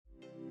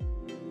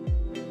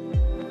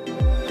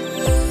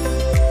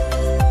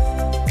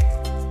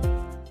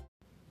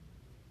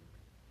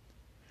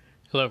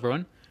Hello,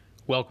 everyone.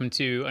 Welcome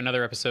to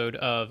another episode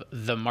of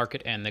The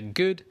Market and the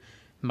Good.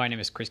 My name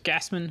is Chris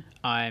Gassman.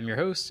 I'm your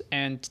host,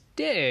 and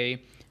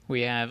today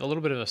we have a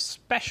little bit of a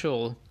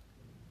special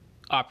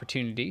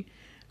opportunity.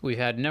 We've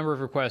had a number of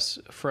requests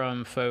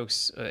from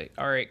folks.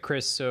 All right,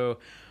 Chris, so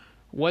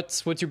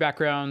what's your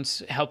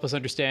background? Help us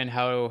understand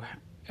how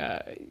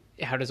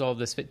does all of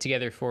this fit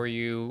together for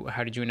you?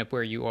 How did you end up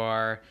where you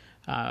are?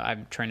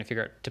 I'm trying to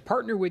figure out to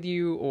partner with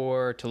you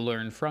or to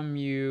learn from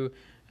you.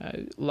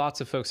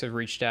 Lots of folks have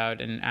reached out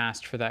and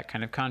asked for that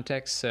kind of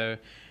context. So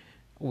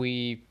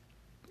we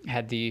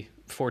had the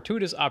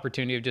fortuitous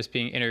opportunity of just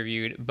being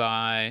interviewed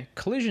by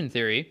Collision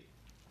Theory.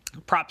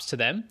 Props to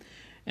them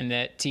and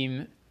that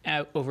team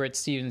over at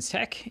Stevens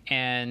Tech,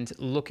 and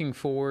looking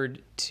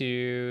forward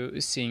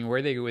to seeing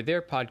where they go with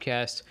their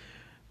podcast.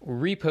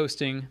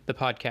 Reposting the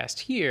podcast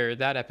here,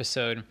 that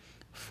episode,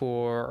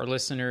 for our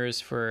listeners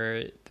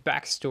for the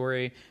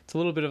backstory. It's a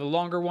little bit of a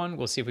longer one.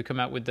 We'll see if we come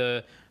out with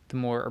the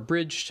more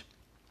abridged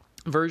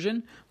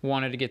version.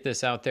 Wanted to get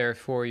this out there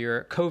for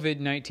your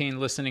COVID-19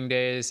 listening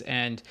days.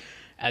 And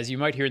as you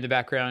might hear in the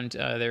background,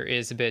 there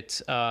is a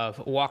bit of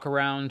walk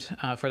around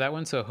for that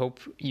one. So hope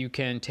you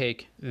can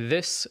take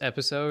this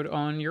episode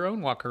on your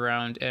own walk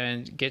around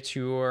and get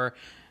your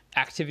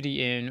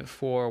activity in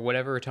for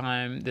whatever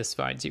time this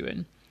finds you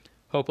in.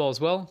 Hope all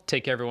is well.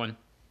 Take care, everyone.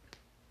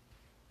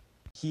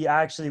 He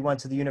actually went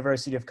to the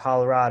University of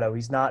Colorado.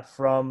 He's not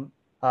from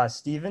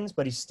Stevens,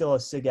 but he's still a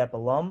SIGEP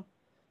alum.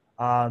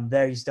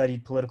 There he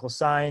studied political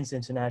science,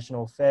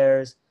 international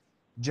affairs,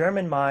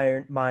 German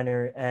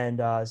minor,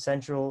 and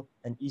Central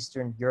and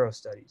Eastern Euro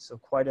studies. So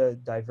quite a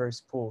diverse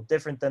pool,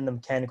 different than the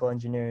mechanical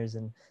engineers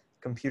and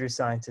computer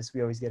scientists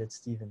we always get at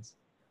Stevens.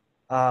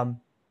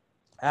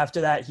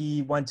 After that,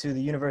 he went to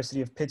the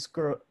University of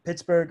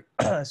Pittsburgh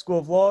School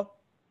of Law,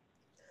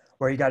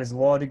 where he got his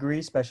law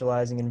degree,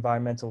 specializing in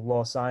environmental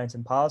law, science,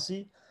 and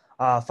policy.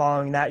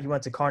 Following that, he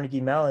went to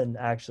Carnegie Mellon,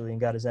 actually, and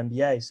got his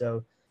MBA.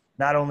 So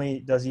not only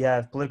does he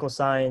have political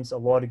science, a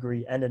law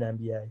degree, and an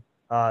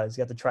MBA, he's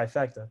got the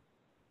trifecta.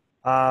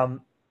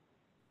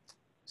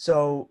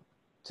 So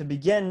to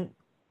begin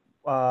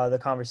the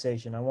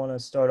conversation, I want to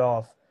start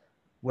off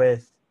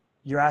with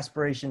your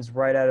aspirations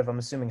right out of, I'm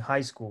assuming,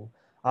 high school.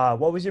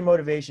 What was your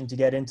motivation to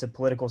get into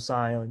political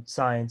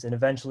science and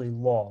eventually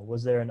law?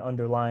 Was there an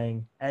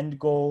underlying end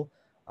goal,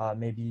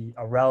 maybe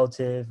a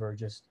relative or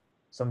just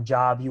some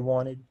job you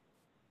wanted?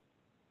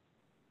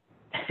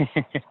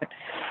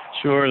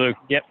 Sure, Luke.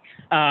 Yep.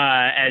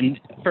 And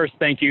first,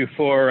 thank you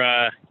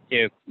for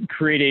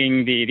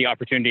creating the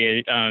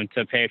opportunity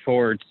to pay it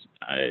forward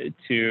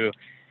to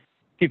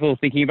people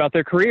thinking about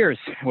their careers,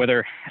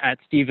 whether at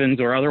Stevens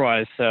or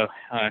otherwise. So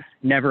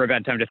never a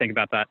bad time to think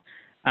about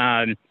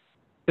that.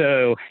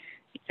 So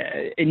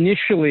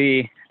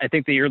initially, I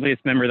think the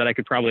earliest memory that I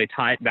could probably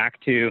tie it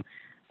back to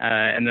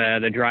and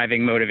the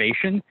driving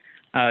motivation,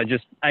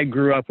 just I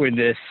grew up with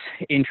this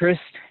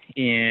interest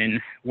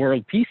in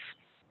world peace.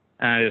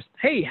 Just,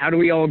 hey, how do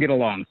we all get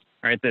along?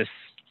 Right? This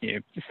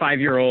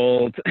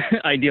 5-year-old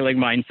idyllic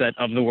mindset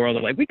of the world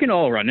of like, we can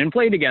all run and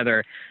play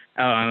together.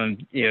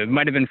 It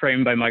might have been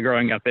framed by my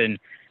growing up in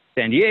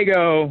San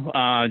Diego,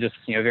 just,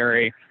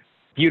 very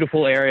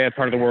beautiful area,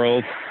 part of the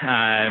world.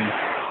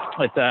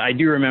 But I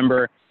do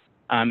remember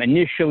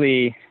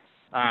initially,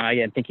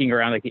 again, thinking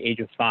around like the age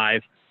of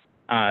 5,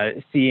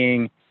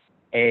 seeing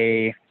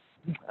a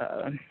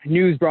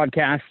news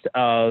broadcast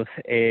of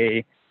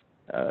a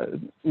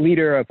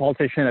leader, a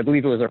politician, I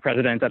believe it was our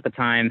president at the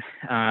time,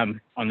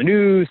 on the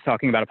news,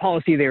 talking about a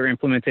policy they were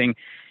implementing.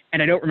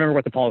 And I don't remember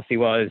what the policy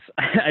was.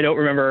 I don't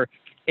remember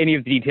any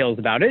of the details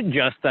about it,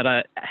 just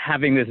that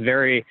having this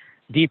very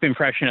deep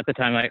impression at the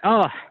time, like,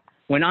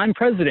 when I'm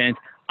president,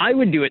 I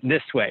would do it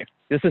this way.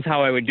 This is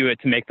how I would do it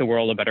to make the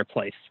world a better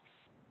place.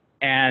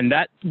 And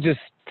that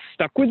just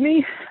stuck with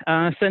me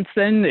since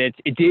then.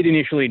 It did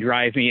initially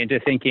drive me into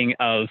thinking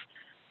of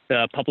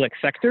the public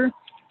sector.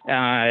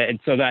 And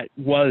so that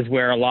was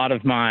where a lot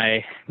of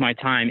my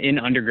time in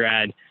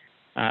undergrad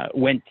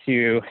went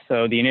to.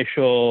 So the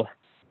initial,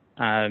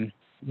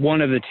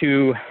 one of the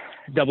 2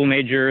 double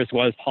majors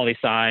was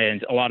poli-sci,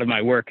 and a lot of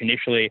my work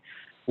initially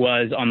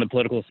was on the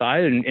political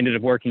side, and ended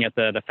up working at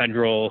the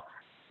federal,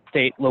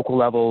 state, local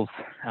levels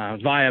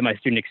via my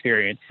student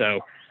experience. So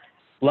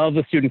love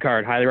the student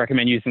card. Highly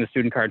recommend using the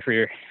student card for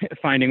your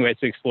finding ways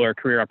to explore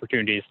career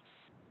opportunities.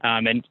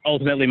 And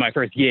ultimately, my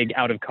first gig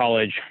out of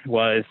college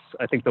was,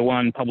 I think, the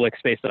one public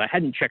space that I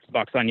hadn't checked the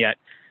box on yet,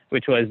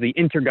 which was the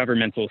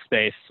intergovernmental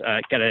space.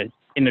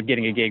 Ended up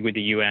getting a gig with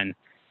the UN.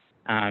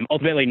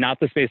 Ultimately, not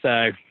the space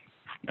I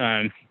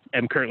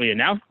am currently in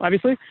now,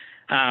 obviously,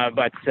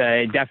 but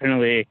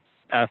definitely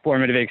a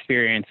formative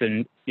experience,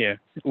 and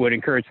would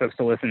encourage folks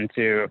to listen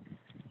to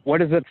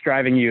what is it that's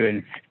driving you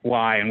and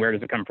why and where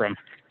does it come from.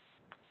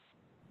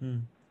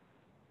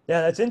 Yeah,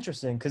 that's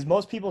interesting because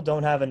most people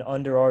don't have an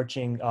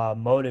underarching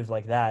motive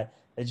like that.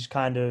 They just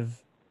kind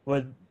of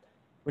would,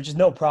 which is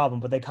no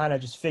problem, but they kind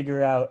of just figure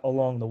it out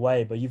along the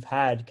way. But you've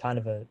had kind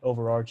of an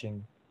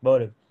overarching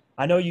motive.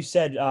 I know you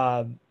said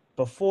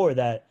before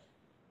that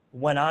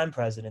when I'm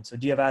president. So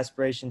do you have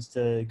aspirations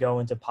to go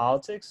into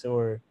politics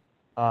or?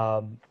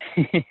 No,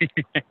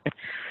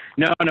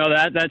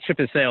 that ship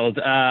has sailed.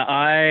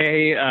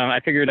 I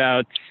figured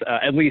out,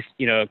 at least,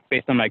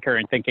 based on my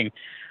current thinking,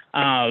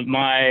 when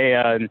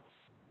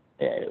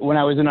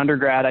I was an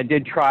undergrad, I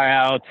did try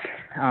out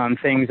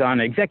things on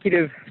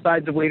executive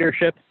sides of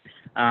leadership.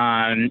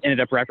 Ended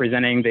up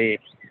representing the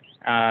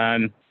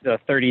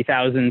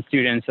 30,000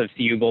 students of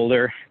CU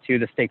Boulder to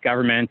the state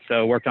government.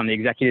 So worked on the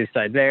executive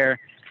side there.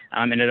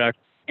 Ended up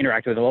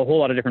interacting with a whole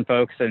lot of different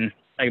folks, and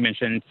like I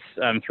mentioned,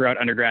 throughout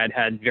undergrad,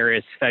 had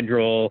various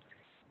federal,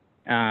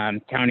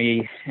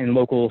 county, and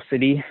local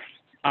city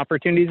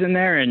opportunities in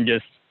there, and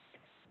just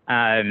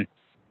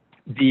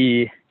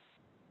the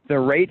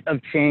rate of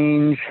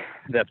change,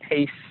 the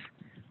pace,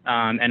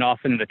 and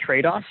often the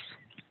trade-offs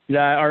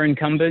that are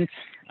incumbent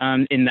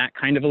in that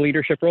kind of a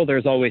leadership role.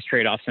 There's always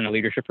trade-offs in a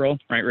leadership role,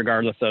 right,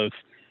 regardless of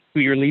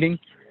who you're leading.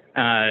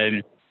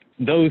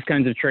 Those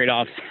kinds of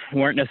trade-offs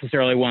weren't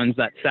necessarily ones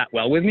that sat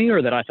well with me,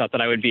 or that I thought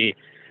that I would be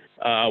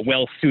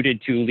well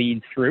suited to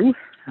lead through.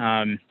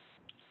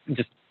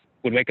 Just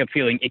would wake up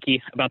feeling icky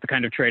about the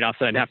kind of trade-offs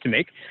that I'd have to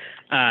make.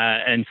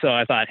 And so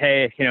I thought,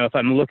 hey, if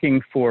I'm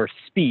looking for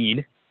speed,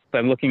 if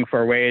I'm looking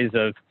for ways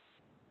of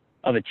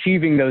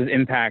achieving those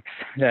impacts,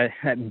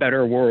 that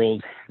better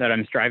world that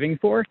I'm striving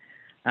for,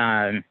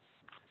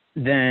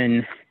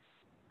 then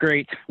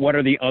great, what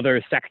are the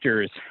other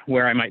sectors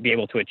where I might be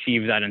able to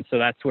achieve that? And so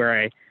that's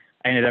where I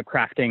ended up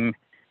crafting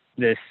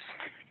this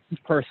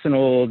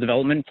personal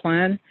development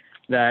plan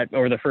that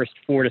over the first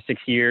 4 to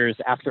 6 years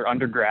after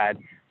undergrad,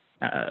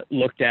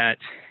 looked at,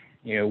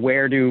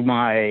 where do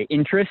my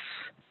interests,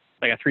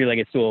 like a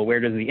three-legged stool, where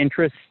does the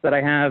interests that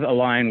I have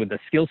align with the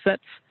skill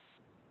sets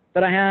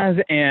that I have,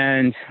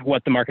 and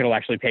what the market will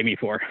actually pay me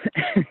for.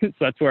 So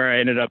that's where I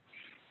ended up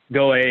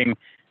going,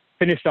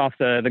 finished off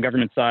the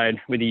government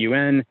side with the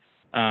UN,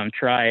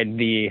 tried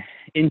the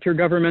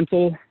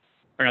intergovernmental,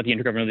 or not the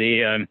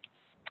intergovernmental,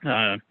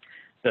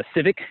 the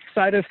civic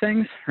side of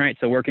things, right?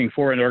 So working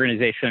for an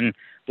organization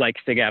like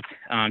SIGEP,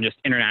 just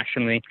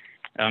internationally,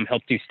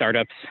 helped do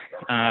startups,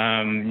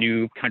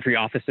 new country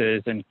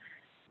offices in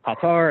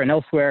Qatar and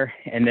elsewhere,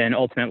 and then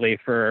ultimately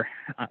for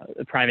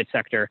the private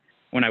sector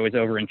when I was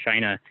over in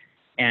China.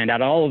 And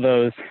at all of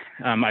those,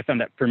 I found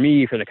that for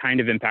me, for the kind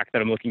of impact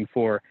that I'm looking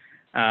for,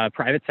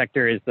 private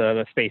sector is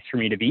the space for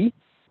me to be.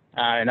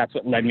 And that's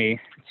what led me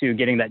to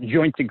getting that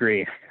joint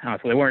degree. So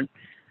they weren't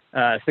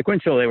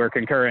sequential, they were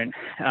concurrent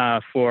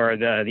for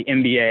the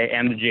MBA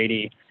and the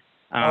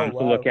JD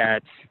to look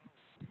at.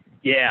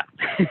 Yeah,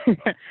 if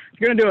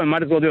you're going to do them,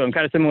 might as well do them.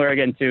 Kind of similar,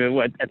 again, to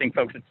what I think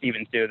folks at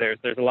Stevens do.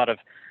 There's a lot of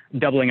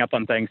doubling up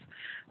on things.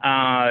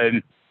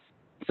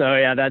 So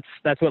yeah,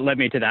 that's what led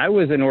me to that. It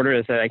was in order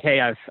to say, like,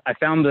 hey, I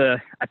found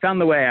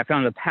the way, I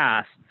found the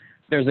path.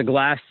 There's a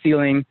glass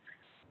ceiling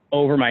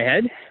over my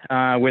head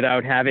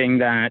without having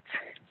that.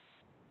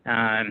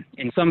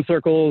 In some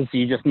circles,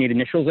 you just need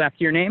initials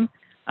after your name.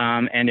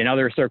 And in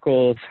other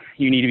circles,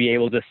 you need to be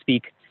able to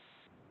speak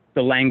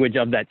the language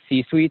of that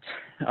C-suite,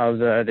 of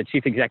the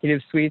chief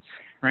executive suites,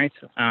 right?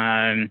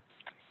 And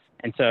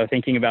so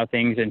thinking about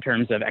things in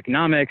terms of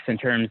economics, in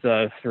terms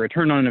of the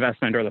return on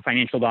investment or the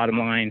financial bottom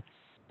line.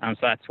 So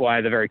that's why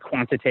the very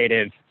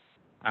quantitative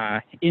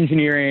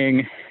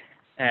engineering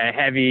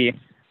heavy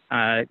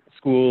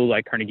school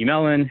like Carnegie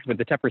Mellon with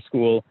the Tepper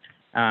School,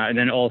 and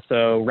then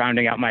also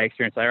rounding out my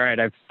experience. All right,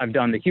 I've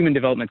done the human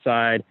development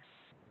side.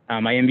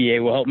 My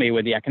MBA will help me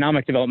with the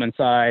economic development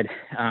side.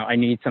 I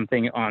need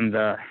something on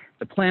the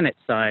planet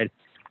side.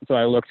 So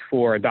I looked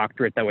for a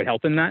doctorate that would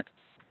help in that.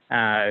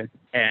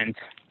 And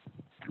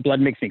blood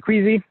makes me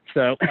queasy.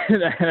 So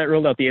that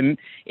ruled out the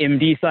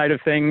MD side of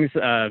things.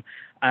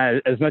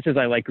 As much as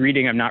I like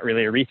reading, I'm not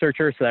really a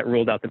researcher. So that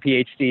ruled out the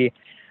PhD.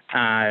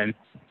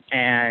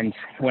 And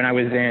when I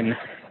was in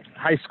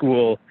high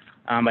school,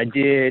 I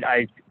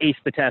aced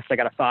the test. I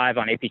got a 5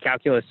 on AP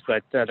Calculus,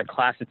 but the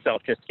class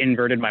itself just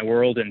inverted my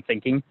world in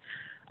thinking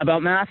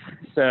about math.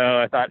 So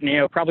I thought,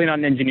 probably not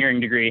an engineering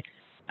degree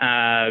or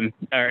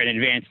an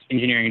advanced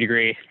engineering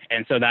degree.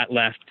 And so that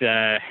left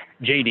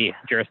JD,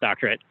 Juris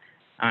Doctorate.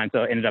 And so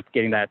I ended up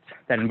getting that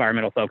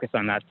environmental focus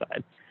on that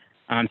side.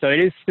 So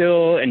it is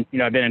still, and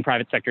I've been in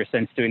private sector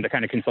since doing the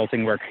kind of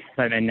consulting work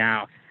that I'm in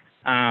now.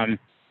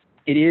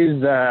 It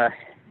is, the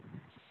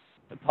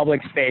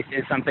public space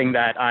is something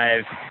that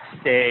I've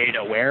stayed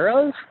aware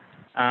of.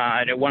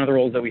 One of the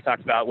roles that we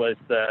talked about was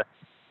the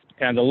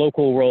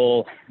local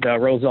role, the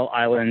Roosevelt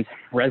Island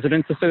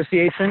Residents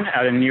Association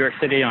out in New York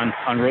City on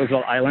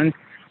Roosevelt Island.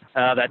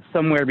 That's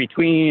somewhere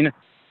between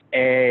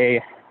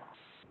a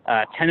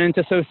tenant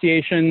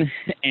association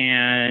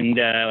and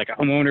like a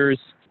homeowners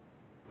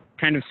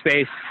kind of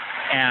space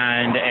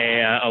and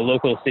a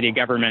local city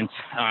government.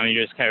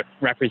 You're just kind of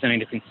representing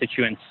the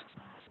constituents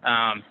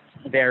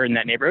there in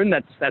that neighborhood.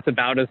 And that's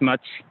about as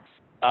much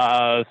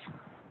of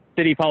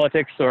city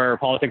politics or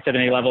politics at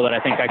any level that I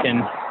think I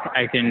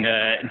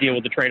can deal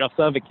with the trade-offs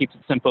of. It keeps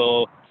it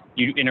simple.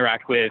 You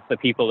interact with the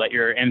people that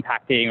you're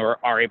impacting or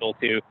are able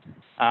to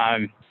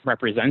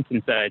represent.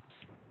 And so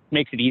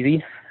makes it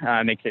easy,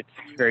 makes it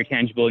very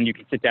tangible, and you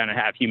can sit down and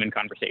have human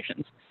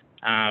conversations.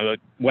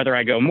 Whether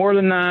I go more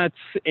than that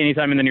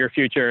anytime in the near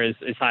future is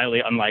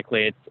highly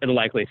unlikely. It'll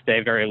likely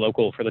stay very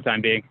local for the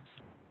time being.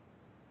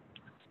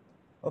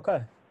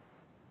 Okay.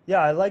 Yeah,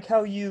 I like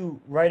how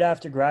you, right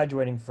after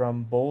graduating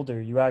from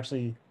Boulder, you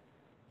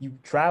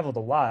traveled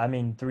a lot. I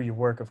mean, through your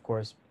work, of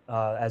course,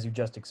 as you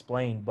just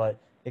explained, but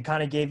it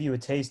kind of gave you a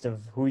taste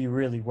of who you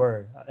really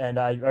were. And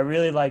I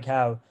really like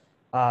how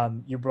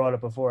you brought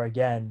up before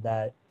again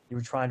that you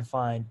were trying to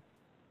find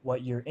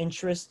what your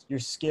interest, your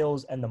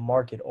skills, and the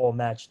market all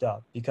matched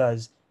up,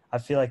 because I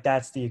feel like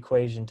that's the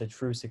equation to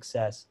true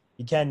success.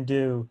 You can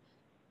do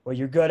what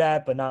you're good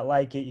at, but not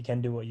like it. You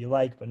can do what you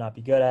like, but not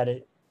be good at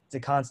it. It's a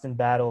constant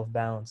battle of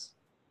balance.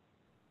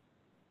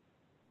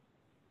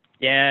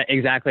 Yeah,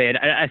 exactly. And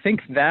I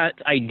think that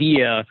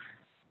idea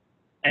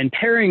and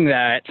pairing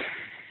that,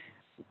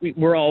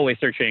 we're always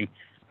searching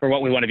for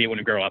what we want to be when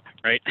we grow up,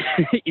 right?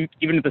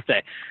 Even to this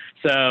day.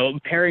 So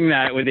pairing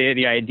that with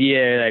the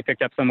idea that I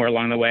picked up somewhere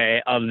along the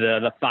way of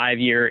the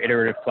 5-year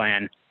iterative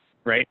plan,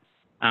 right?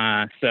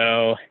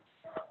 So,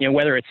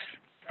 whether it's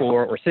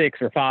 4 or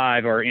 6 or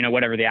 5 or,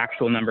 whatever the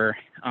actual number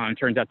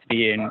turns out to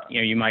be, and,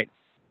 you might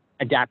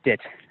adapt it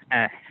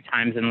at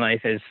times in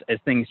life as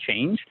things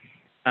change.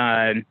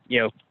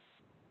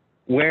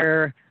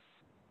 Where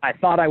I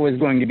thought I was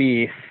going to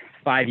be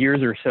 5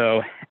 years or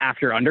so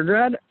after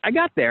undergrad, I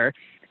got there.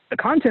 The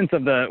contents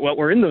of what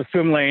were in those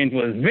swim lanes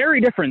was very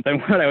different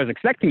than what I was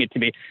expecting it to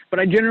be. But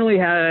I generally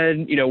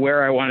had,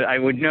 where I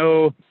would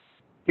know,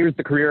 here's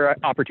the career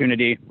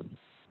opportunity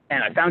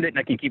and I found it and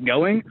I can keep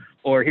going,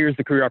 or here's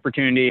the career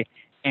opportunity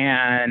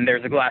and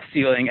there's a glass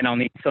ceiling and I'll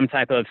need some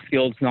type of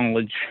skills,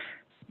 knowledge,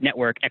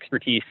 network,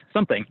 expertise,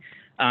 something.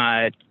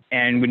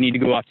 And would need to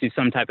go off to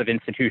some type of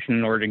institution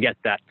in order to get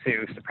that,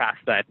 to surpass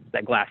that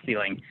glass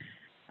ceiling.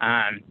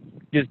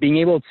 Just being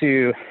able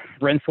to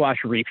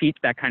rinse/repeat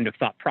that kind of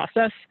thought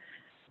process.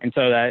 And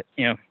so that,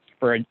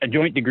 for a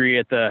joint degree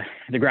at the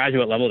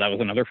graduate level, that was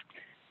another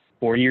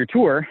 4-year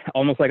tour,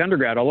 almost like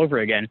undergrad all over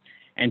again.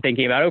 And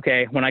thinking about,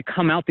 okay, when I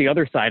come out the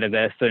other side of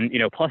this and,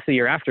 plus a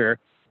year after,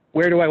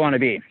 where do I want to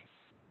be?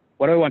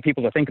 What do I want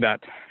people to think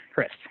about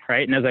Chris,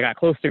 right? And as I got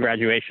close to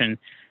graduation,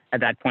 at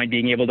that point,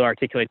 being able to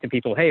articulate to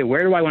people, hey,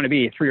 where do I want to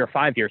be 3 or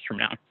 5 years from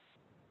now?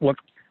 What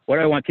do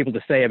I want people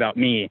to say about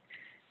me?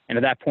 And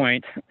at that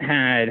point,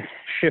 had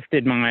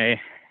shifted my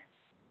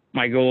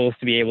goals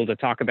to be able to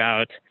talk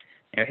about,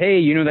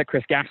 hey, that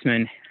Chris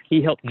Gassman,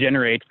 he helped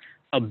generate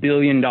 $1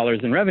 billion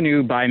in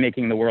revenue by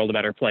making the world a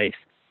better place.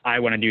 I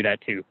want to do that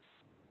too.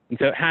 And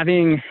so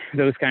having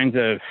those kinds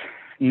of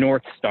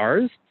North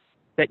Stars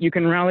that you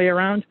can rally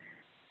around,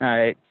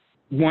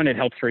 one, it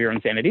helps for your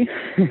own sanity.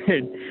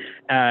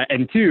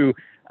 And two,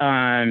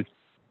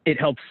 it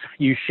helps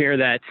you share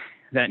that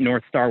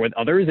North Star with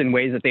others in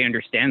ways that they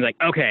understand. Like,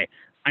 okay,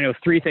 I know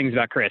 3 things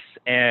about Chris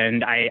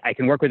and I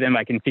can work with him.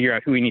 I can figure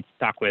out who he needs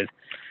to talk with.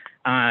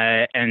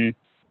 And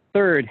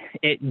third,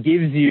 it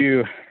gives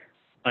you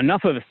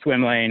enough of a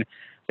swim lane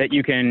that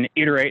you can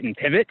iterate and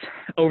pivot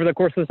over the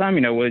course of the time.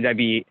 Would I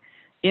be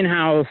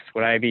in-house?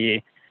 Would I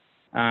be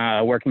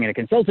working in a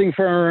consulting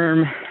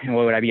firm?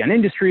 What would I be on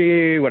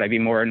industry? Would I be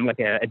more in like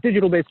a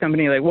digital-based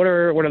company? Like, what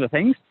are the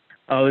things?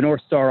 The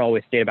North Star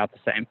always stayed about the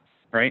same,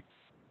 right?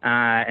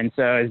 And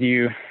so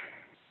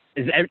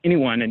as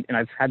anyone, and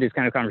I've had these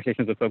kind of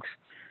conversations with folks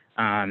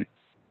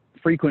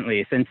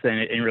frequently since then,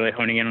 and really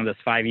honing in on this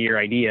 5-year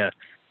idea,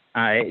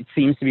 it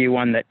seems to be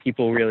one that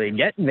people really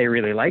get, they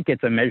really like.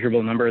 It's a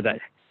measurable number that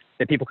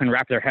people can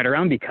wrap their head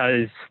around,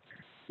 because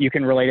you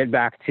can relate it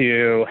back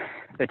to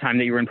the time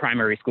that you were in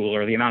primary school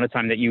or the amount of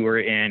time that you were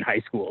in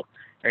high school,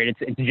 right?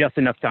 It's just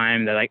enough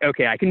time that, like,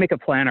 okay, I can make a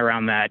plan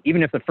around that,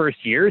 even if the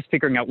first year is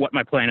figuring out what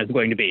my plan is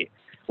going to be.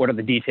 What are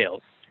the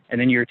details? And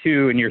then year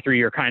 2 and year 3,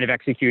 you're kind of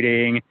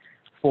executing.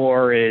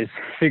 4 is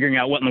figuring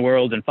out what in the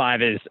world, and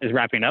 5 is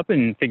wrapping up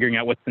and figuring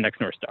out what's the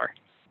next North Star.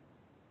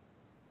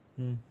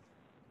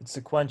 It's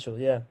sequential,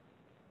 yeah.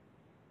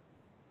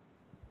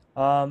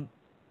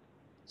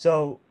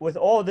 So with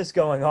all this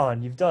going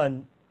on, you've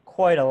done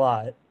quite a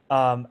lot.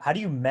 How do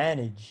you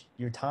manage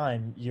your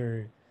time,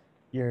 your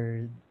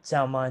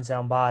sound mind,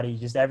 sound body,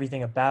 just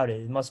everything about it?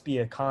 It must be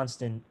a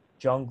constant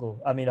juggle.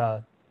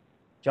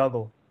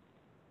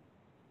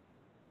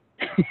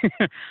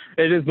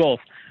 It is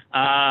both.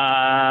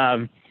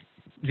 For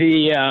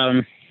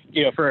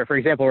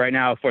example, right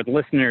now for the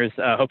listeners,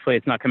 hopefully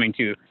it's not coming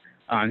through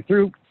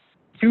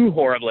too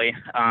horribly,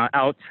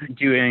 out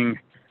doing,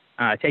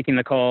 taking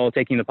the call,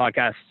 taking the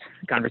podcast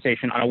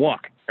conversation on a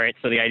walk, right?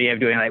 So the idea of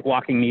doing like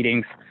walking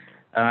meetings,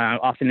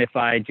 often if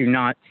I do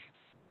not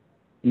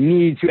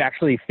need to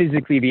actually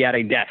physically be at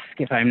a desk,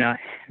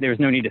 there's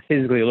no need to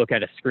physically look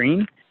at a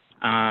screen,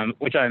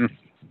 which I'm,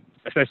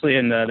 especially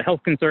in the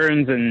health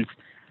concerns and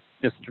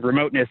just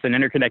remoteness and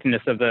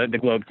interconnectedness of the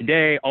globe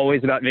today,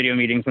 always about video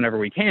meetings whenever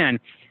we can.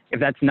 If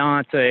that's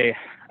not a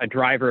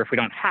driver, if we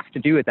don't have to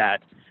do it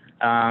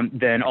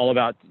then all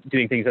about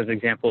doing things, as an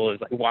example, is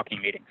like walking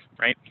meetings,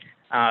 right?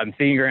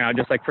 Figuring out,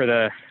 just like for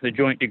the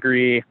joint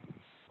degree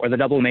or the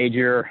double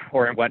major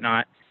or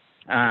whatnot,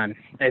 I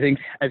think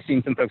I've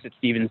seen some folks at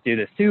Stevens do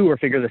this too, or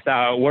figure this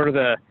out. What are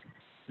the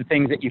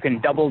things that you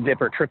can double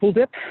dip or triple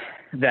dip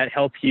that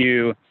help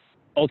you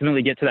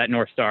ultimately get to that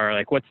North Star?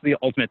 Like, what's the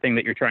ultimate thing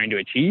that you're trying to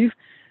achieve?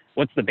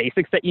 What's the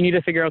basics that you need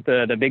to figure out,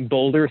 the big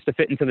boulders to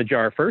fit into the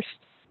jar first?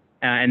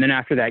 And then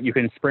after that, you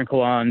can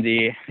sprinkle on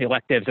the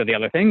electives or the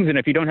other things. And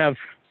if you don't have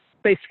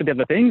space for the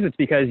other things, it's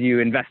because you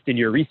invested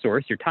your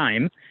resource, your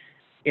time,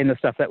 in the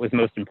stuff that was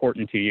most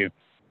important to you.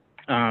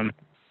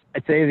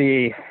 I'd say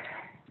the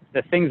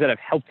things that have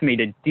helped me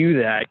to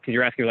do that, because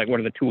you're asking like, what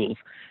are the tools?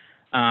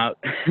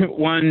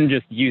 One,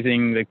 just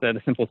using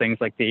the simple things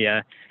like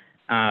the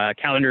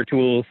calendar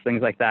tools,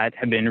 things like that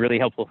have been really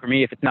helpful for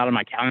me. If it's not on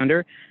my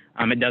calendar,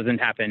 it doesn't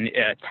happen.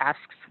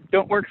 Tasks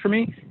don't work for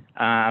me.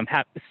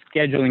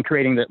 Scheduling,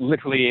 creating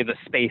literally the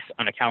space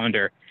on a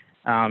calendar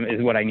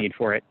is what I need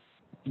for it.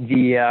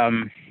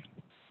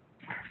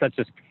 That's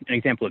just an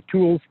example of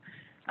tools.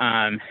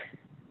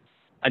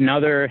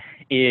 Another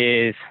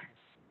is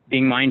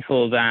being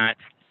mindful that,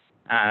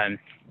 and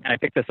I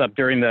picked this up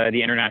during the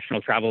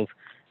international travels,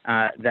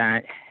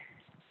 that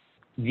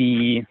at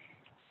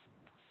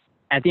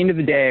the end of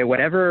the day,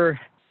 whatever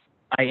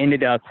I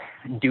ended up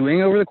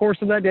doing over the course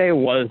of that day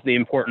was the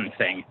important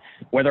thing,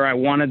 whether I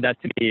wanted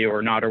that to be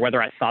or not, or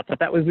whether I thought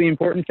that was the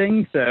important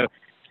thing. So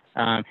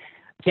I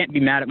can't be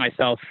mad at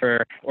myself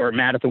or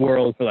mad at the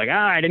world for like,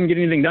 I didn't get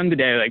anything done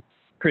today. Like,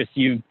 Chris,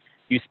 you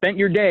spent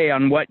your day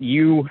on what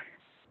you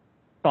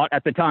thought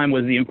at the time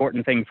was the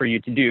important thing for you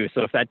to do.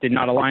 So if that did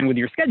not align with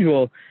your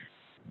schedule,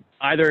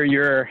 either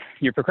you're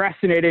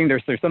procrastinating,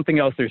 there's something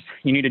else,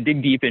 you need to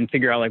dig deep and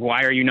figure out like,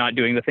 why are you not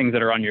doing the things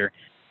that are on your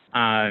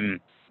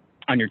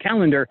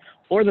calendar,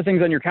 or the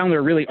things on your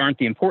calendar really aren't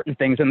the important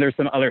things, and there's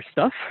some other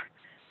stuff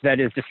that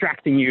is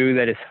distracting you,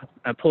 that is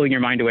pulling your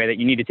mind away, that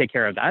you need to take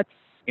care of that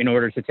in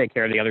order to take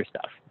care of the other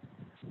stuff.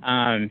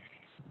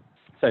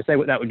 So I'd say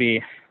that would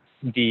be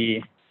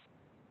the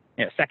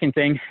second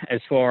thing as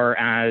far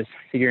as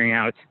figuring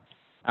out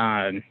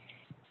time,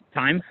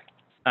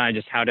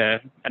 just how to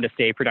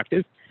stay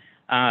productive.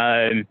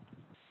 The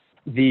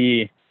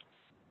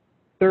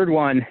third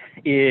one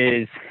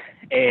is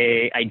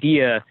a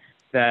idea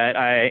that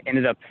I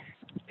ended up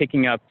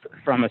picking up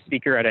from a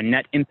speaker at a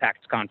Net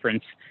Impacts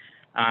conference.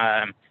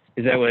 That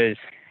was,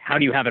 how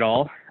do you have it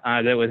all?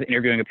 That was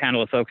interviewing a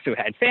panel of folks who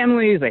had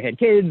families, they had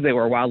kids, they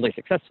were wildly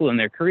successful in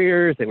their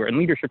careers, they were in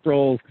leadership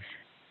roles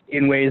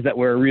in ways that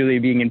were really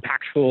being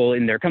impactful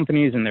in their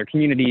companies and their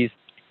communities.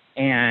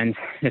 And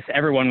just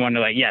everyone wanted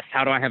to like, yes,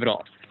 how do I have it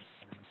all?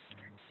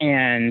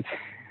 And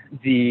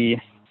the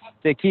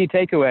key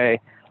takeaway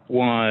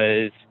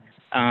was,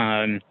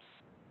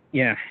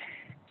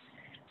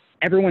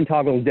 everyone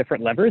toggles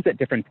different levers at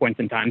different points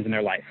in times in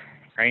their life,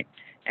 right?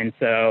 And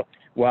so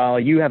while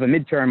you have a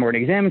midterm or an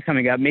exam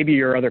coming up, maybe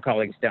your other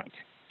colleagues don't.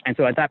 And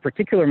so at that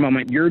particular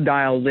moment, you're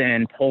dialed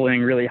in,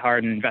 pulling really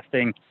hard and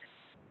investing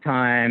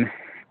time,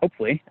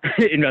 hopefully,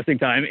 investing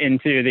time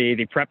into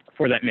the prep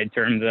for that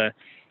midterm, the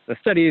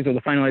studies or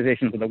the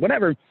finalizations or the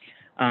whatever,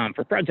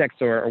 for projects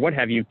or what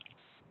have you,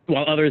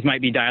 while others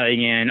might be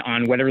dialing in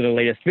on whatever the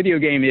latest video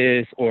game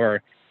is,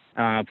 or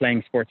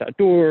playing sports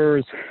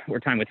outdoors, or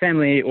time with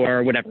family,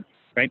 or whatever,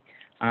 right?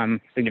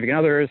 Significant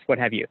others, what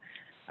have you.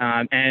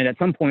 And at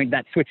some point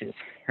that switches,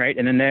 right?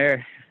 And then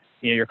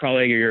your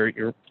colleague or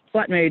your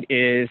flatmate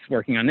is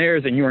working on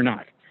theirs and you're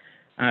not.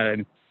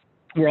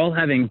 We're all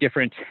having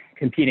different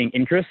competing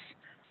interests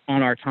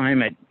on our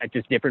time at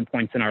just different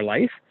points in our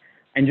life.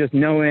 And just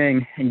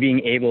knowing and being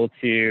able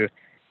to,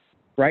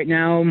 right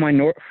now,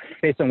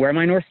 based on where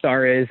my North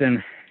Star is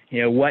and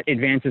what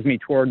advances me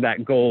toward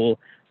that goal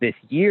this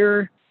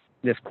year,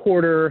 this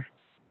quarter,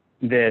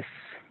 this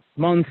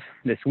month,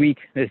 this week,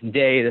 this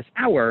day, this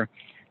hour,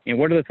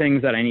 what are the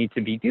things that I need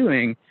to be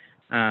doing?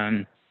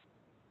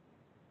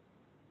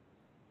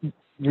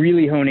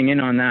 Really honing in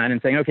on that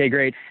and saying, okay,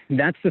 great,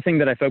 that's the thing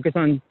that I focus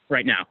on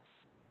right now.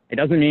 It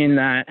doesn't mean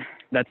that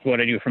that's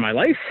what I do for my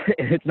life.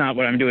 It's not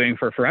what I'm doing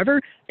for forever.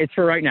 It's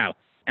for right now.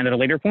 And at a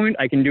later point,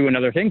 I can do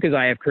another thing because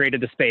I have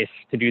created the space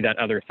to do that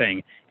other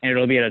thing. And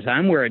it'll be at a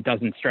time where it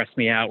doesn't stress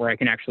me out, where I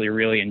can actually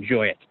really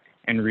enjoy it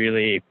and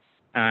really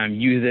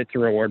use it to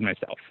reward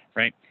myself,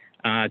 right?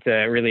 To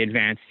really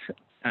advance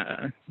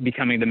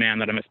becoming the man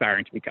that I'm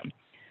aspiring to become.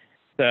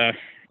 So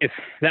if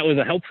that was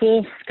a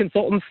helpful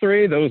consultant's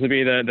three, those would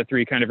be the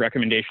three kind of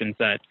recommendations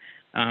that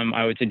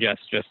I would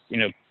suggest. Just,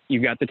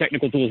 you've got the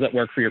technical tools that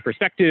work for your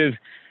perspective,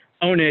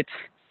 own it,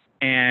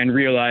 and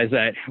realize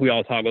that we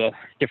all toggle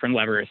different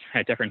levers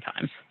at different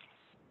times.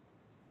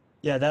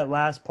 Yeah, that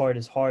last part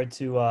is hard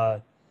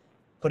to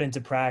put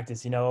into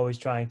practice, always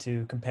trying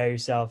to compare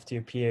yourself to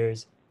your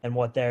peers and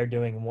what they're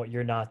doing and what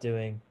you're not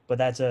doing. But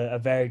that's a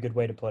very good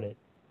way to put it.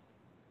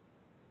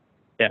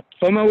 Yeah,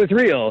 FOMO is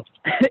real,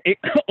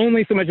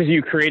 only so much as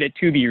you create it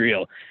to be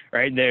real,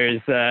 right?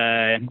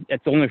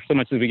 It's only so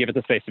much as we give it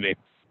the space to be.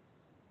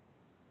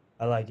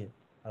 I like it.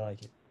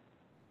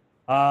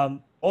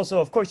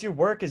 Also, of course, your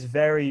work is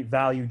very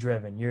value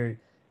driven. You're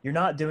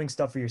not doing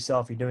stuff for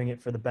yourself. You're doing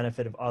it for the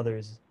benefit of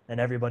others and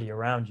everybody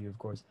around you, of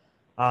course.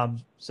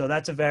 So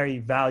that's a very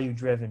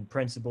value-driven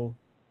principle.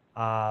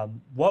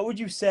 What would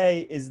you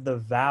say is the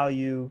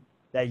value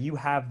that you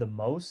have the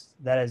most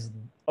that has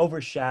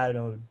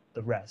overshadowed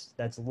the rest,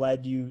 that's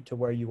led you to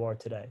where you are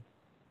today?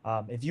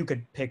 If you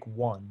could pick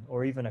one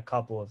or even a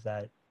couple of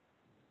that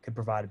could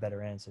provide a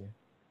better answer.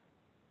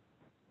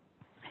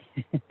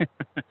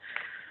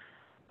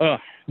 Oh,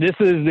 this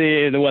is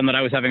the one that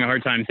I was having a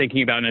hard time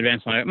thinking about in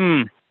advance.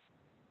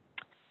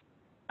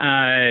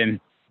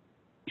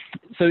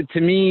 So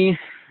to me,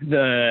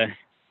 the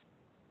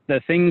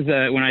things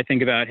that when I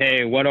think about,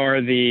 hey, what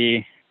are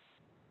the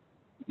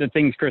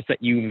things, Chris,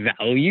 that you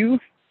value,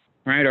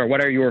 right? Or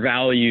what are your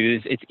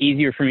values? It's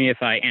easier for me if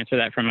I answer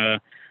that from a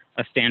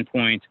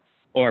standpoint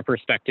or a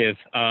perspective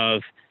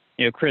of,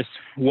 Chris,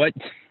 what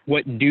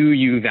do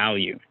you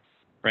value,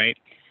 right?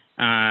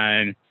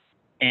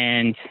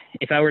 And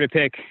if I were to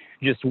pick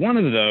just one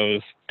of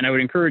those, and I would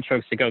encourage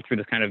folks to go through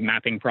this kind of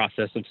mapping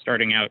process of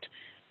starting out,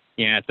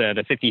 at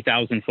the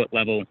 50,000 foot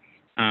level,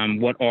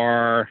 what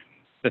are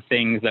the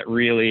things that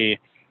really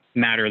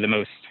matter the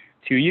most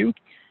to you?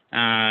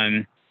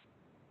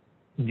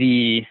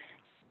 The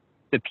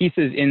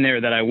pieces in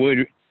there that I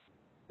would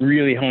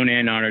really hone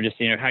in on are just,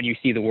 how do you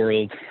see the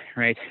world,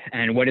 right?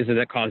 And what is it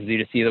that causes you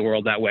to see the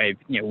world that way?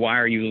 Why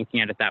are you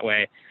looking at it that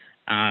way?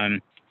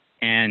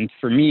 And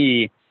for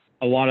me,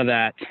 a lot of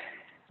that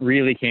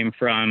really came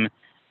from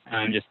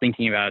just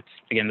thinking about,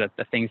 again,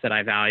 the things that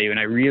I value. And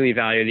I really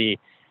value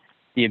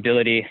the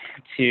ability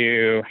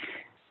to,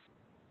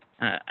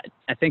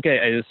 I think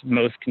I just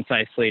most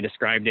concisely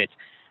described it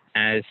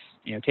as,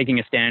 taking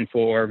a stand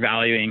for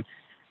valuing.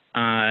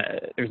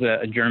 There's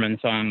a German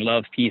song,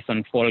 Love, Peace,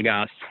 and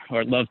Vollgas,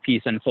 or Love,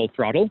 Peace, and Full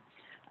Throttle.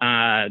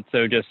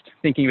 So just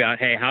thinking about,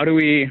 hey, how do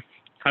we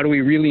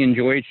really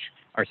enjoy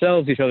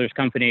ourselves, each other's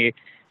company,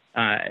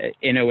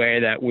 in a way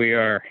that we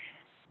are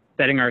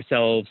setting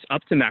ourselves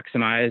up to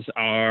maximize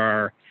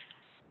our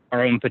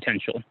own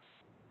potential.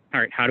 All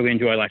right, how do we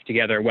enjoy life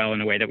together well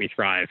in a way that we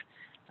thrive?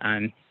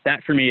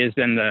 That for me has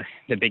been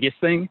the biggest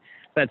thing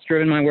that's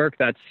driven my work.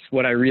 That's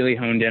what I really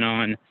honed in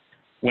on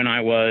when I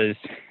was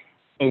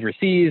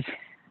overseas.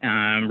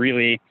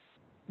 Really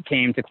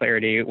came to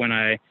clarity when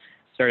I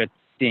started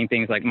seeing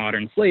things like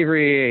modern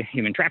slavery,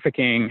 human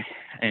trafficking,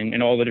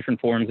 and all the different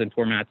forms and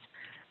formats,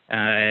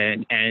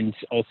 and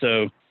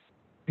also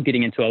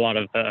getting into a lot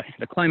of the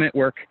climate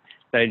work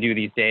that I do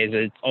these days.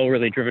 It's all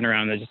really driven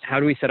around just how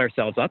do we set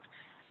ourselves up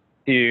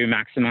to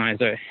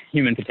maximize a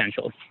human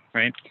potential,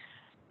 right?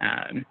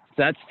 So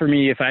that's for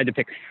me. If I had to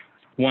pick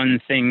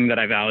one thing that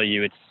I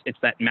value, it's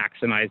that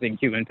maximizing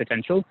human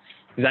potential,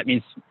 because that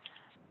means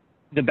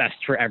the best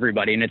for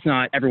everybody. And it's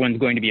not everyone's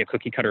going to be a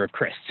cookie cutter of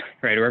Chris,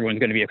 right? Or everyone's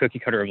going to be a cookie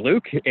cutter of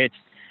Luke. It's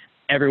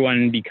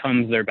everyone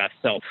becomes their best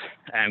self,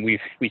 and we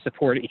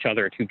support each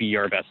other to be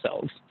our best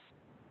selves.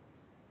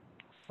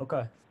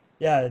 Okay.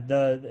 Yeah,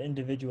 the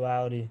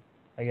individuality,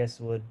 I guess,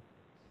 would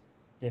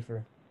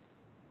differ,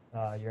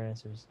 your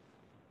answers.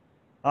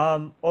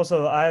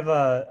 Also, I have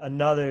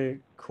another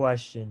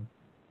question.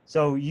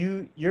 So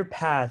your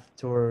path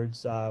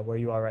towards where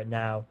you are right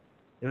now,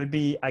 it would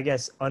be, I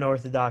guess,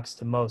 unorthodox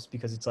to most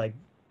because it's like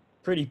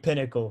pretty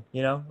pinnacle,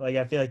 Like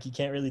I feel like you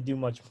can't really do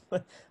much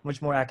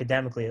much more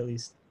academically, at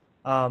least.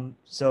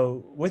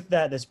 So with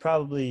that, there's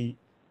probably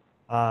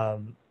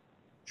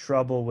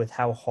trouble with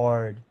how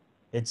hard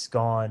it's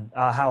gone,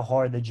 how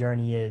hard the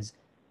journey is.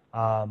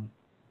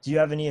 Do you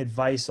have any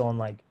advice on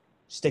like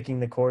sticking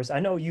the course? I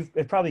know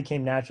it probably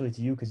came naturally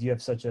to you because you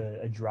have such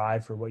a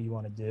drive for what you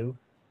want to do.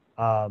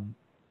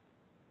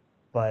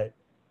 But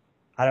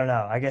I don't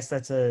know. I guess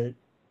that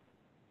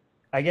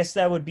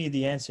would be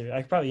the answer.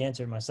 I could probably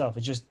answer it myself.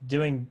 It's just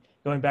going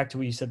back to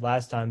what you said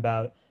last time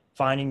about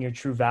finding your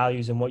true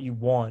values and what you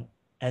want,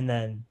 and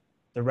then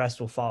the rest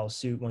will follow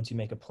suit once you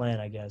make a plan,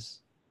 I guess.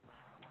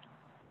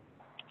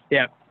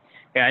 Yeah.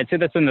 I'd say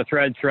that's in the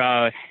thread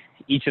throughout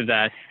each of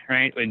that,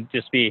 right? Would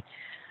just be,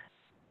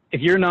 if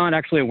you're not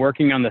actually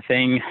working on the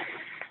thing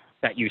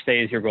that you say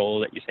is your goal,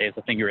 that you say is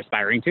the thing you're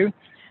aspiring to,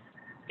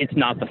 it's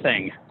not the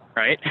thing,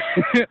 right?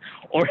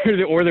 or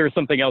there's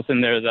something else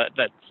in there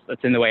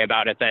that's in the way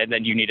about it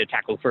that you need to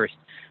tackle first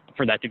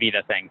for that to be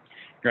the thing,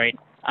 right?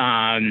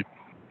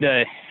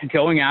 The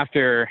going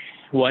after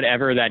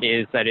whatever that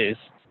is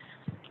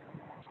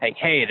like,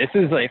 hey, this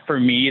is like for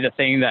me the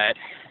thing that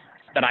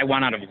I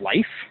want out of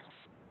life.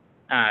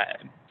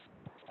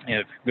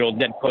 The old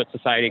Dead Poet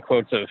Society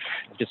quotes of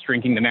just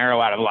drinking the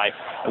marrow out of life.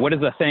 What is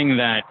the thing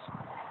that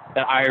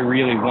I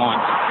really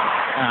want,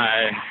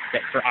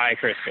 that for I,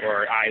 Chris,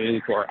 or I,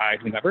 Luke, or I,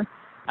 whomever?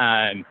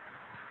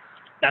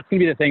 That's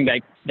going to be the thing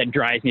that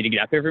drives me to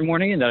get up every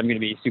morning, and that I'm going to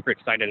be super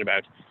excited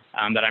about,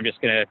 that I'm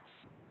just going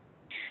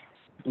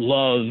to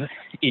love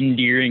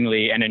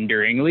endearingly and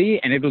enduringly,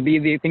 and it'll be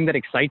the thing that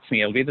excites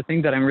me. It'll be the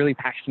thing that I'm really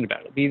passionate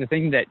about. It'll be the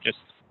thing that just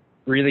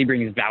really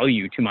brings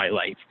value to my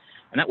life.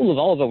 And that will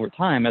evolve over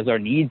time as our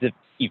needs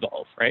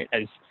evolve, right?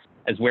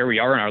 As where we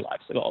are in our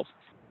lives evolve.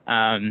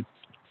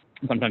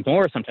 Sometimes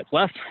more, sometimes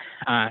less.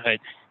 But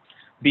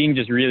being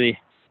just really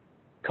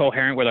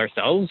coherent with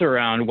ourselves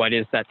around what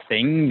is that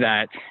thing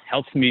that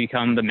helps me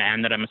become the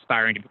man that I'm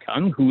aspiring to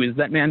become, who is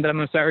that man that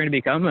I'm aspiring to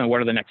become, and what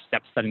are the next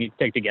steps that I need to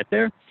take to get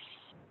there.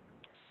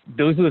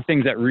 Those are the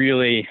things that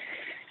really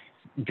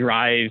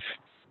drive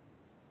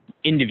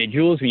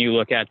individuals when you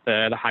look at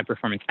the high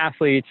performance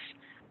athletes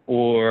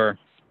or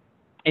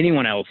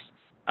anyone else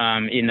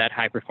in that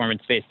high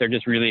performance space. They're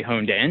just really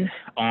honed in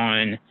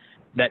on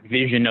that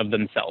vision of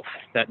themselves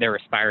that they're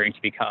aspiring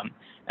to become.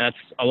 And that's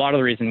a lot of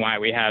the reason why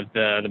we have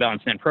the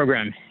Balanced Man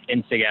program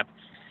in SIGEP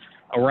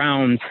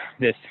around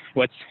this,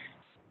 what's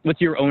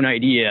your own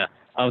idea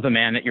of the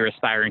man that you're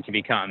aspiring to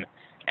become?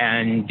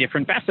 And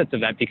different facets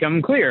of that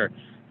become clear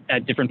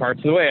at different parts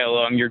of the way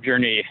along your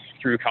journey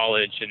through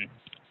college. And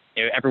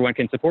everyone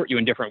can support you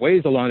in different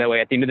ways along that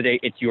way. At the end of the day,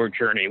 it's your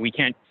journey. We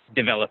can't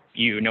develop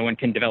you. No one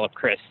can develop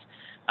Chris.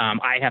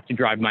 I have to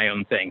drive my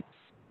own thing.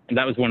 And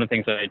that was one of the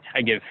things that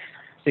I give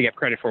SIGEP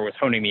credit for, was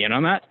honing me in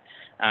on that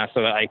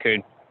so that I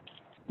could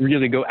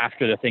really go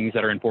after the things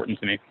that are important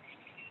to me.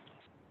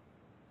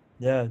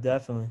 Yeah,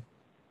 definitely.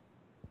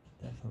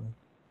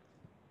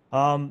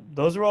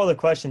 Those are all the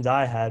questions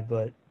I had,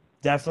 but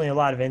definitely a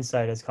lot of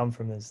insight has come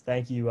from this.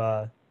 Thank you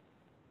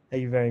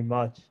very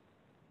much.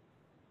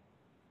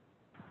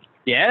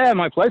 Yeah,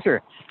 my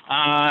pleasure.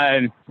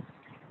 I'm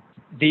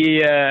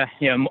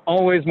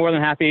always more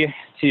than happy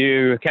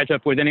to catch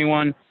up with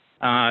anyone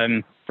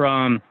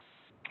from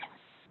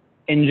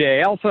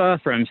NJ Alpha,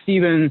 from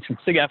Stevens, from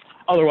SIGEP,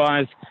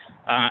 otherwise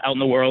out in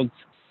the world.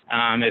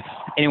 If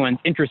anyone's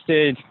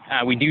interested,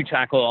 we do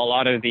tackle a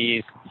lot of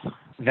these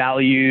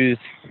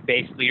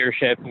values-based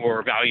leadership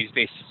or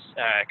values-based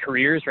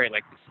careers, right?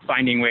 Like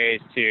finding ways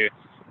to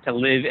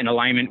live in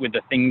alignment with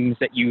the things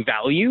that you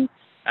value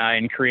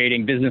and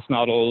creating business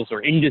models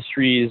or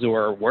industries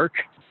or work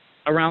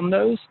around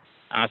those.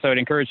 So I'd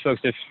encourage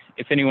folks,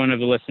 if any one of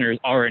the listeners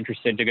are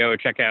interested, to go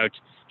check out,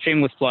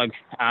 shameless plug,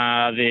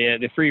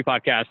 the free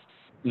podcast,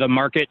 The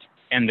Market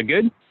and the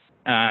Good.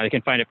 They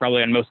can find it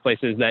probably on most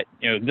places that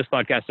this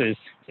podcast is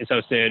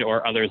hosted,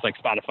 or others like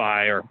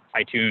Spotify or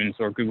iTunes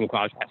or Google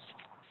Podcasts.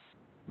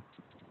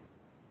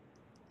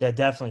 Yeah,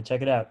 definitely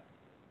check it out.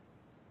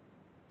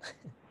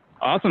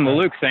 Awesome. Well,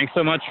 Luke, thanks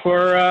so much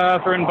for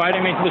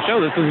inviting me to the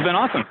show. This has been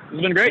awesome. This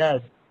has been great. Yeah,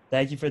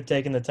 thank you for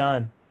taking the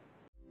time.